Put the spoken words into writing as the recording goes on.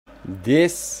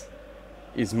This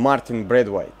is Martin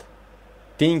Braithwaite,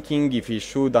 thinking if he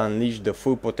should unleash the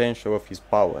full potential of his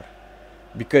power.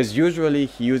 Because usually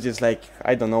he uses like,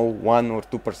 I don't know, 1 or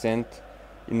 2%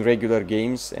 in regular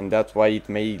games, and that's why it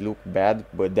may look bad,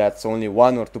 but that's only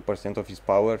 1 or 2% of his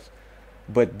powers.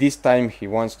 But this time he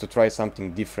wants to try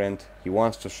something different. He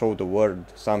wants to show the world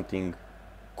something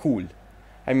cool.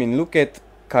 I mean, look at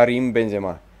Karim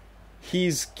Benzema.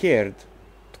 He's scared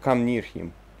to come near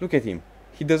him. Look at him.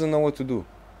 He doesn't know what to do.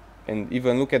 And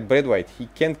even look at Braithwaite. He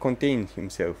can't contain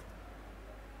himself.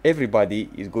 Everybody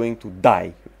is going to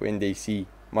die when they see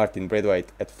Martin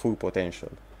Braithwaite at full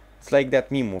potential. It's like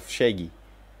that meme of Shaggy.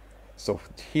 So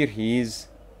here he is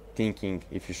thinking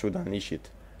if he should unleash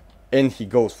it. And he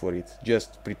goes for it.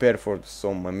 Just prepare for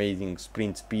some amazing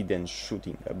sprint speed and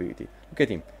shooting ability. Look at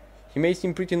him. He may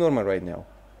seem pretty normal right now.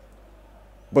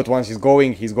 But once he's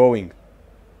going, he's going.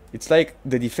 It's like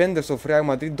the defenders of Real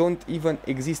Madrid don't even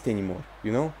exist anymore,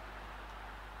 you know?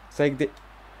 It's like they...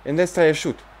 And let's try a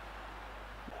shoot.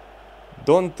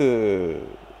 Don't...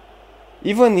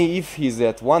 Even if he's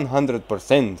at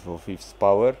 100% of his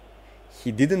power,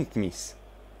 he didn't miss.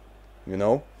 You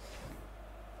know?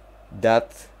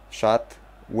 That shot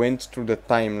went through the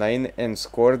timeline and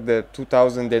scored the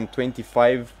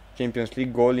 2025 Champions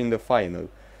League goal in the final.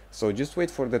 So just wait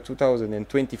for the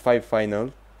 2025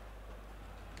 final,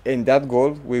 and that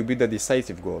goal will be the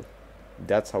decisive goal.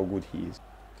 That's how good he is.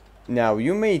 Now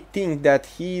you may think that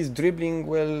he is dribbling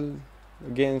well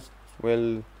against,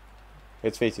 well,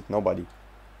 let's face it, nobody.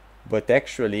 But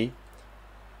actually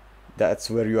that's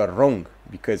where you are wrong,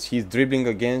 because he's dribbling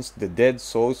against the dead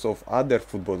souls of other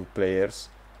football players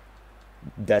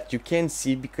that you can't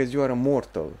see because you are a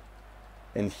mortal,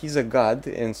 and he's a god,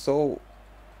 and so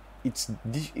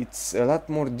it's a lot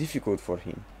more difficult for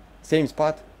him. Same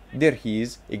spot, there he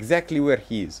is, exactly where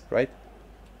he is, right?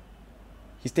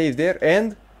 He stays there,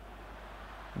 and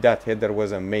that header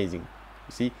was amazing.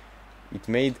 You see, it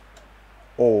made,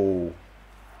 oh,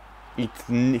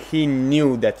 he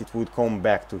knew that it would come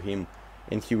back to him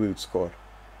and he would score.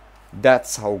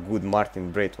 That's how good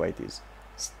Martin Braithwaite is.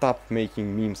 Stop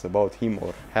making memes about him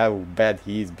or how bad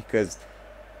he is, because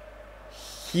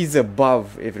he's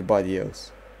above everybody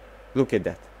else. Look at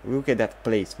that. Look at that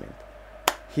placement.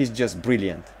 He's just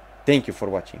brilliant. Thank you for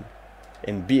watching.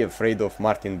 And be afraid of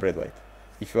Martin Braithwaite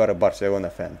if you are a Barcelona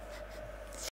fan.